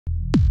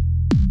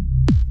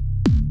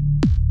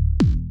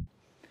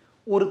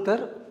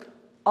ஒருத்தர்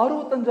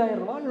 65,000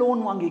 ரூபாய்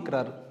லோன்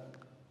வாங்கிக்கிறாரு.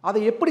 அதை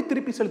எப்படி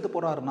திருப்பி செலுத்த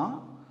போறாருன்னா,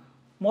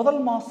 முதல்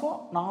மாதம்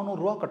 400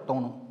 ரூபா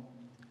கட்டணும்.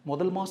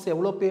 முதல் மாதம்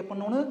எவ்வளோ பே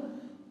பண்ணணும்?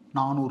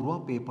 400 ரூபா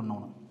பே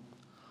பண்ணணும்.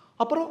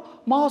 அப்புறம்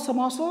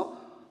மாதம்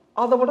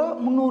அதை விட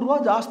 300 ரூபா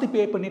ஜாஸ்தி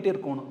பே பண்ணிகிட்டே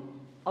இருக்கணும்.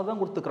 அதுதான்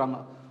கொடுத்துக்கிறாங்க.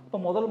 இப்போ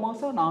முதல்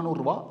மாதம் 400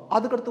 ரூபா,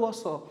 அதுக்கடுத்த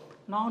மாதம்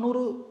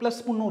 400 +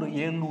 300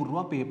 700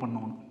 ரூபா பே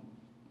பண்ணணும்.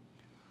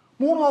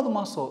 மூணாவது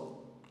மாதம்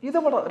இதை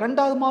விட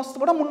ரெண்டாவது மாதத்தை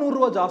விட 300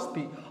 ரூபா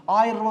ஜாஸ்தி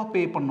 1000 ரூபா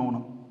பே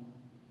பண்ணணும்.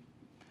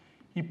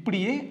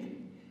 இப்படியே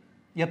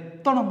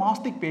எத்தனை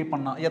மாதத்துக்கு பே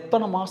பண்ணா,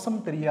 எத்தனை மாதம்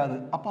தெரியாது.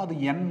 அப்போ அது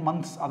n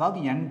months, அதாவது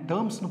n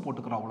termsனு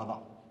போட்டுக்கிறோம்,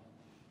 அவ்வளோதான்.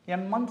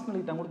 n months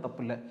எழுதிட்டா கூட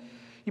தப்பு இல்லை.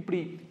 இப்படி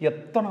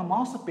எத்தனை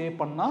மாதம் பே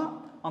பண்ணால்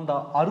அந்த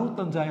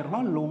 65,000 ரூபா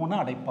லோனை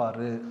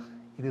அடைப்பார்?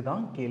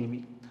 இதுதான் கேள்வி.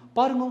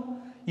 பாருங்க,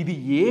 இது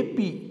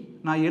ஏபி.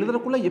 நான்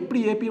எழுதுறக்குள்ள எப்படி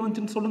ஏபி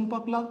வந்துச்சுன்னு சொல்லுங்க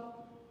பார்க்கலாம்.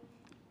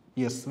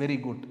 S, very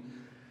good.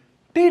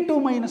 T2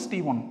 minus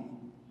T1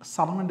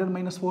 700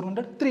 minus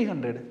 400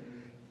 300.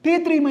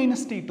 T3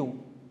 minus T2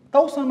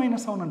 1000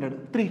 minus 700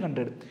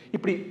 300.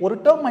 இப்படி ஒரு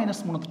டேர்ம்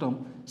மைனஸ் மூணு டேர்ம்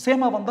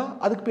சேமா வந்தா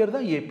அதுக்கு பேர்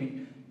தான் ஏபி.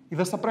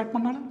 இதை செப்பரேட்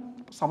பண்ணாலும்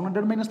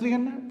 700 minus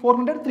 300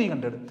 400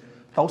 300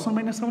 1000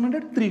 minus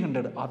 700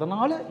 300.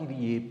 அதனால இது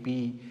ஏபி.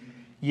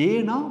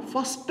 ஏனா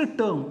ஃபர்ஸ்ட்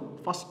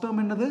டேர்ம்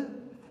என்னது?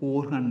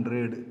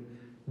 400.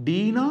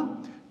 Tina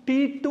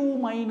T2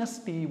 minus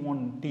T1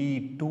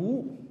 T2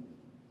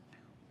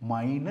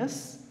 minus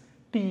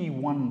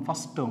T1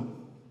 first term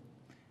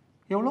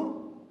எவ்வளோ?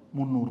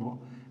 300 ரூபா.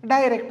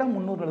 டைரெக்டாக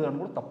 300 எழுதுறது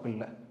கூட தப்பு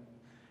இல்லை.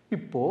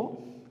 இப்போ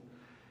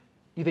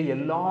இதை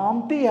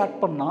எல்லாத்தையும் ஆட்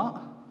பண்ணால்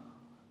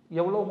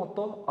எவ்வளோ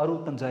மொத்தம்?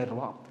 65,000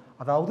 ரூபா.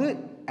 அதாவது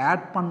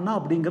ஆட் பண்ண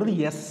அப்படிங்கிறது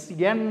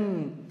SN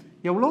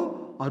எவ்வளோ?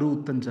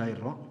 65,000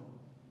 ரூபா.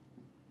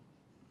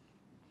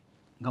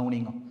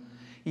 கவனிங்க,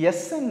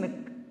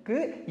 SNக்கு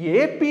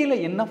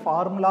ஏபியில் என்ன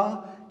formula?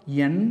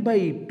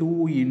 n/2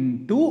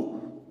 into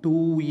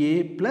 2a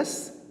plus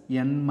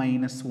n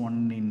minus 1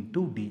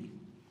 into d.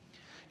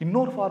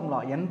 இன்னொரு formula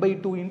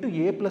n/2 into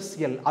a plus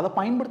l. அதை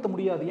பயன்படுத்த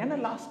முடியாது, ஏன்னா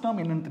லாஸ்ட்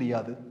டேர்ம் என்னன்னு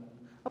தெரியாது.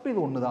 அப்போ இது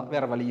ஒன்று தான்,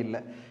 வேற வழி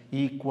இல்லை.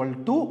 Equal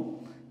to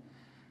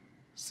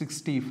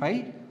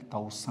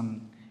 65,000.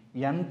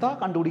 n தான்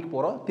கண்டுபிடிக்க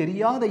போகிறோம்.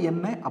 தெரியாத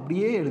எண்ணை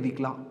அப்படியே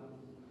எழுதிக்கலாம்.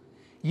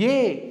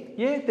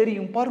 ஏ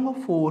தெரியும் பாருங்க,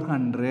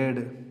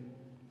 400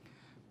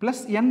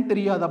 ப்ளஸ் n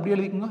தெரியாது, அப்படியே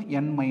எழுதிக்கோங்க.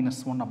 n minus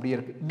 1 அப்படியே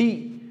இருக்கு. டி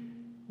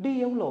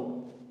எவ்வளோ?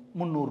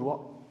 300 ரூபா.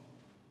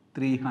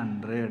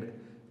 300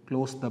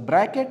 close the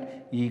bracket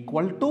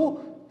equal to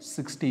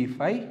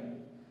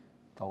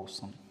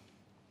 65,000.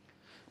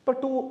 இப்போ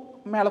 2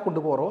 மேலே கொண்டு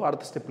போகிறோம்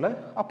அடுத்த ஸ்டெப்பில்.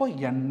 அப்போ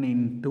n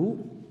into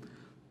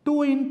 2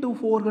 into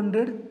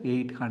 400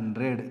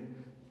 800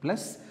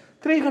 ப்ளஸ்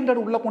 300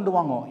 உள்ளே கொண்டு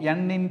வாங்க. n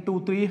into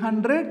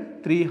 300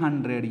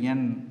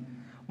 300n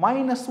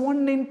minus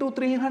 1 into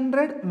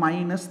 300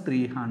 minus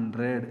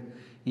 300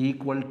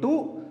 equal to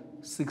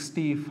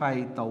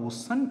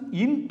 65,000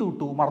 into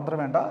 2. மறந்துட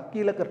வேண்டாம்,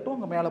 கீழே கரெக்டும்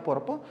அங்கே மேலே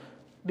போகிறப்போ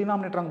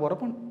டினாமினேட்டர் அங்கே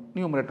போகிறப்போ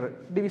நியூமரேட்டர்,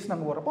 டிவிஷன்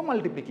அங்கே போகிறப்போ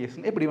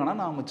மல்டிப்ளிகேஷன், எப்படி வேணால்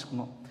நாம்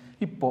வச்சுக்கணும்.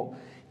 இப்போது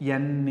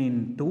n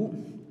into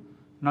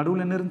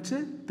நடுவில் என்ன இருந்துச்சு?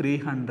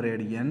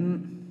 300n.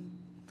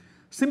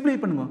 சிம்பிளை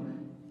பண்ணுங்க.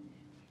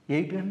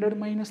 800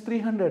 minus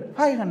 300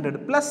 500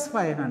 plus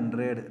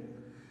 500.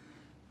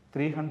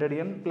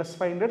 300n plus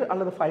 500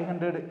 அல்லது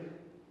 500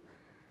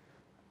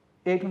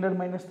 800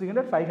 minus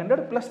 300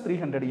 500 plus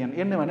 300n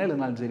என்ன வேணால்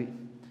எழுதினாலும் சரி.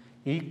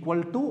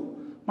 ஈக்குவல் டு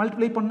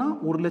மல்டிப்ளை பண்ணால்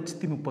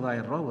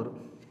 1,30,000 ரூபா வரும்.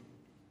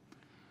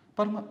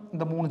 பாருங்க,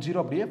 இந்த 3 0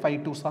 அப்படியே 5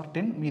 2s are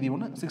 10 மீதி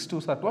 1 6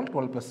 2s are 12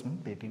 12 plus 1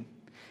 13.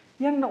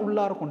 n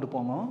உள்ளார கொண்டு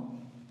போங்க.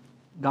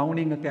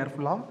 கவனிங்க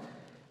கேர்ஃபுல்லா.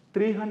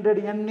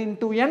 300n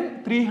into n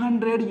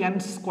 300n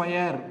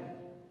square.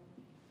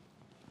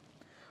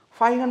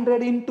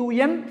 500 into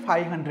n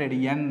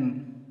 500n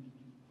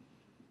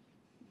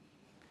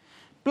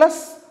plus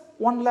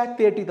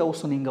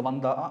 1,30,000 இங்க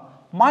வந்தா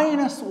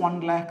minus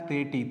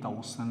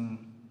 1,30,000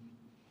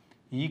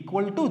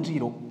 equal to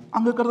 0.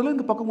 அங்க இருக்கிறதுல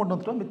இந்த பக்கம் கொண்டு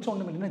வந்துட்டோம், மிச்சம்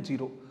ஒன்றும் இல்லைன்னா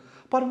 0.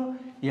 பாருங்க,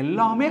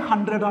 எல்லாமே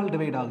 100 ஆல்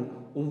டிவைட் ஆகுது.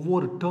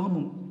 ஒவ்வொரு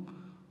டேர்மும்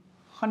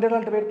 100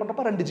 ஆல் டிவைட்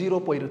பண்ணுறப்ப 2 0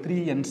 போயிடும்.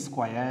 3n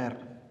square.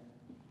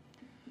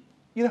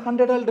 இது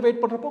 100 ஆல்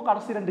டிவைட் பண்ணுறப்போ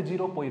கடைசி 2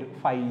 0 போயிடும்.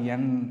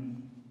 5n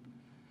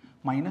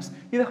மைனஸ்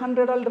இது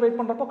 100 ஆல் டிவைட்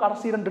பண்ணுறப்போ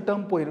கடைசி 2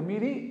 டேர்ம் போயிடும்.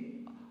 மீதி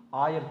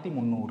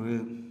 1300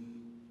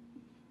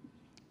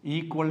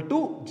 ஈக்குவல் டு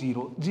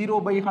 0.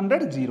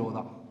 0/100 0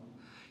 தான்.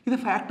 இது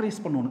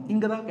ஃபேக்டரைஸ் பண்ணணும்.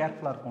 இங்கே தான்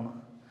கேர்ஃபுல்லாக இருக்கணும்.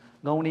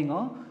 கவனிங்க,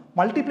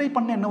 மல்டிப்ளை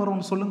பண்ண என்ன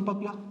வரும்னு சொல்லுங்க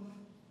பார்க்கலாம்.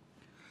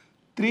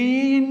 3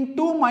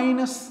 into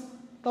minus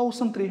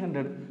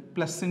 1300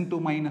 plus into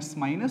minus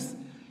minus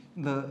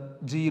இந்த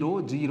 0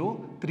 0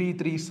 3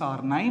 3s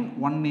are 9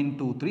 1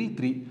 into 3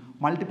 3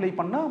 மல்டிப்ளை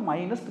பண்ணால்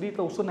மைனஸ்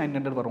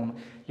 3,900 வரும்.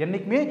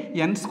 என்றைக்குமே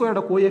n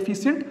ஸ்கொயரோட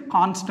கோஎஃபிஷியன்ட்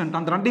கான்ஸ்டன்ட்.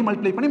 அந்த ரெண்டையும்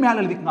மல்டிப்ளை பண்ணி மேலே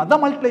எழுதிக்கணும்.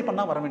 அதான் மல்டிப்ளை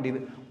பண்ணால் வர வேண்டியது.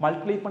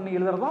 மல்டிப்ளை பண்ணி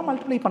எழுதுறதா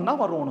மல்டிப்ளை பண்ணால்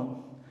வரணும்.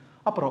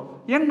 அப்புறம்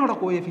என்னோட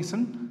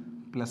கோஎஃபிஷியன்ட்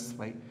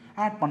 +5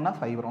 ஆட் பண்ணால்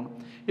 5 வரணும்.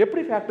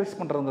 எப்படி ஃபேக்டரைஸ்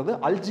பண்ணுறது?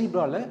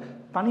 அல்ஜீப்ராவில்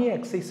தனியாக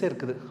எக்ஸசைஸே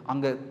இருக்குது,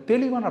 அங்கே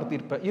தெளிவாக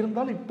நடத்தியிருப்பேன்.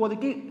 இருந்தாலும்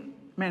இப்போதைக்கு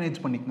மேனேஜ்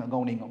பண்ணிக்கோங்க.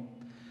 கவனிங்க.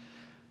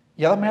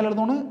 எதை மேலே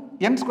எழுதணும்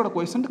n ஸ்கொயர்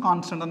கோஎஃபிஷியன்ட்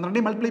கான்ஸ்டன்ட் அந்த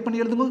ரெண்டையும் மல்டிப்ளை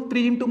பண்ணி எழுதுங்க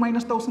 3 into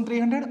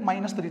 -1300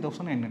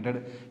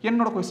 -3900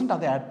 என்னோட கோஎஃபிஷியன்ட்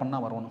அதை ஆட்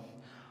பண்ணால் வரணும்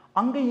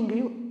அங்கே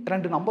இங்கேயும்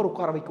ரெண்டு நம்பர்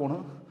உட்கார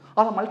வைக்கணும்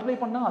அதை மல்டிப்ளை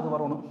பண்ணால் அது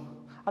வரணும்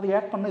அதை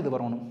ஆட் பண்ணால் இது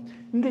வரணும்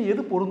இங்கே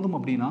எது பொருந்தும்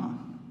அப்படின்னா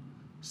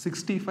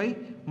 65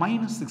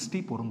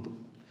 -60 பொருந்தும்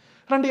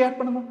ரெண்டு ஆட்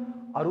பண்ணுங்க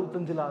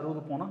 65ல்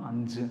 60 போனால்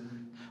 5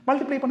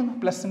 மல்டிப்ளை பண்ணுங்க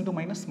ப்ளஸ் இன்ட்டு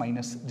மைனஸ்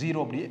மைனஸ்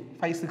 0 அப்படியே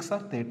 5 6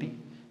 ஆர் 30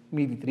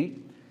 மீதி 3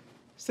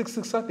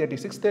 6 6 ஆர்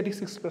 36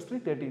 36 +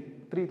 3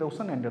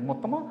 33,100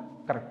 மொத்தமாக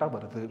கரெக்டாக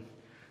வருது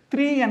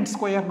 3n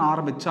ஸ்கொயர்னு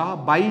ஆரம்பிச்சா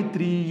by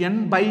 3n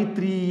by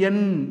 3n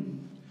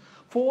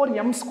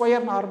 4m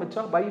ஸ்கொயர்னு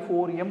ஆரம்பிச்சா by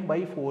 4m by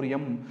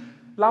 4m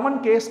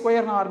 11k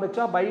ஸ்கொயர்னு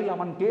ஆரம்பிச்சா பை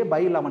 11k பை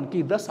 11k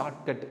இதுதான்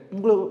ஷார்ட்கட்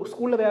உங்களுக்கு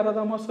ஸ்கூலில் வேறு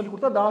ஏதாவது சொல்லி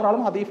கொடுத்தா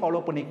தாராளமாக அதையும்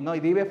ஃபாலோ பண்ணிக்கோங்க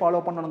இதுவே ஃபாலோ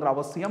பண்ணணுங்கிற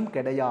அவசியம்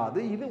கிடையாது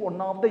இது one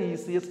of the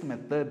easiest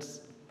methods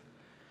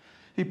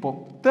இப்போ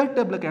தேர்ட்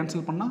டேபிளில்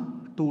கேன்சல் பண்ணால்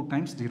 2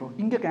 டைம்ஸ் 0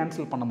 இங்கே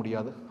கேன்சல் பண்ண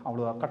முடியாது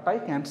அவ்வளோதான் கட்டாயி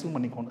கேன்சல்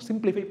பண்ணிக்கணும்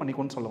சிம்பிளிஃபை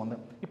பண்ணிக்கோன்னு சொல்ல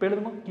வந்தேன் இப்போ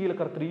எழுதுமா கீழே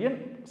இருக்கிற 3n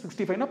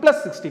 65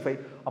 ப்ளஸ் 65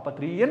 அப்போ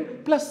 3n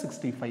ப்ளஸ்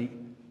 65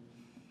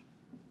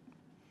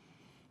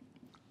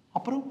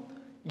 அப்புறம்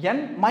n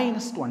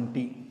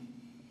 -20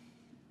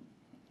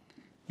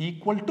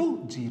 ஈக்குவல் டு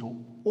 0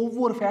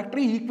 ஒவ்வொரு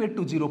ஃபேக்டரையும் ஈக்குவேட்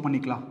டு 0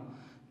 பண்ணிக்கலாம்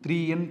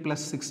 3n +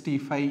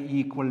 65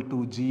 equal to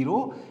 0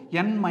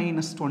 n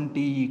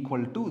 -20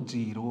 equal to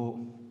 0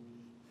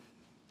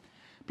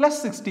 plus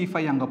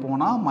 65 அங்கே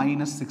போனால்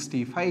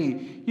 -65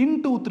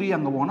 இன்டூ 3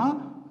 அங்கே போனால்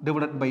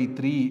டிவைடட் பை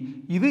 3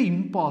 இது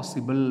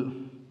இம்பாசிபிள்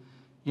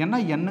ஏன்னா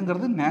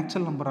என்னங்கிறது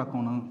நேச்சுரல் நம்பர்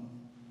ஆக்கணும்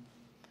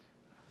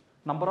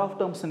நம்பர் ஆஃப்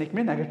டேர்ம்ஸ்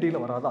என்றைக்குமே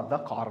நெகட்டிவில் வராது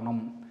அதுதான்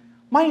காரணம்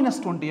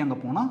 -20 அங்கே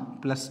போனால்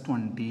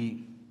 +20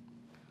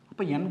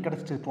 அப்போ n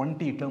கிடச்சிச்சு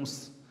 20 டேர்ம்ஸ்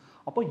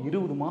அப்போ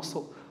 20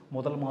 மாதம்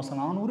முதல் மாதம்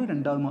 400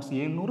 ரெண்டாவது மாதம்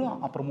 700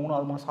 அப்புறம்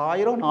மூணாவது மாதம்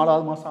 1000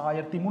 நாலாவது மாதம்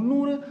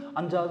 1300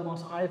 அஞ்சாவது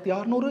மாதம்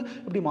 1600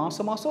 இப்படி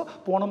மாதம்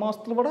போன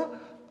மாதத்தில் விட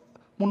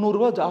 300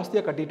 ரூபா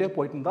ஜாஸ்தியாக கட்டிகிட்டே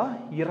போயிட்டு இருந்தா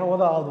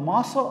 20வது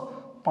மாதம்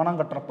பணம்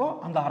கட்டுறப்போ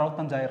அந்த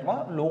 65,000 ரூபா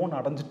லோன்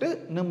அடைஞ்சிட்டு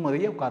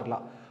நிம்மதியாக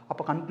உட்காரலாம்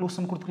அப்போ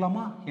கன்க்ளூஷன்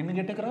கொடுத்துக்கலாமா என்ன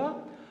கேட்டுக்கிறா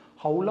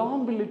how long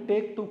will it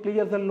take to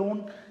clear the loan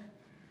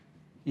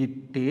it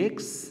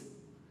takes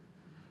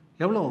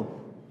எவ்வளோ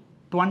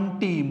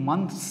 20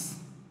 months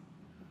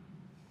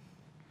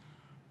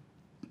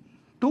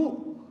to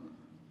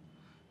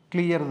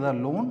clear the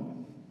loan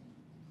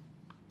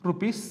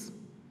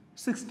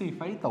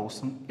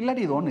 ₹65,000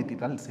 இல்லாட்டி இது ஒன்று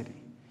நிறுத்திட்டாலும் சரி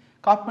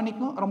காப்பி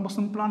பண்ணிக்கணும் ரொம்ப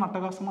சிம்பிளான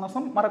அட்டகாசமான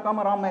சம்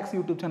மறக்காமல் ராம் மேக்ஸ்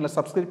யூடியூப் சேனலை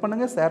சப்ஸ்கிரைப்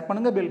பண்ணுங்கள் ஷேர்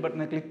பண்ணுங்கள் பெல்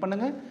பட்டனை கிளிக்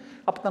பண்ணுங்கள்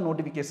அப்போ தான்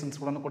நோட்டிஃபிகேஷன்ஸ்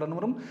உடனுக்குடன்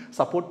வரும்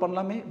சப்போர்ட்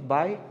பண்ணலாமே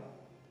பாய்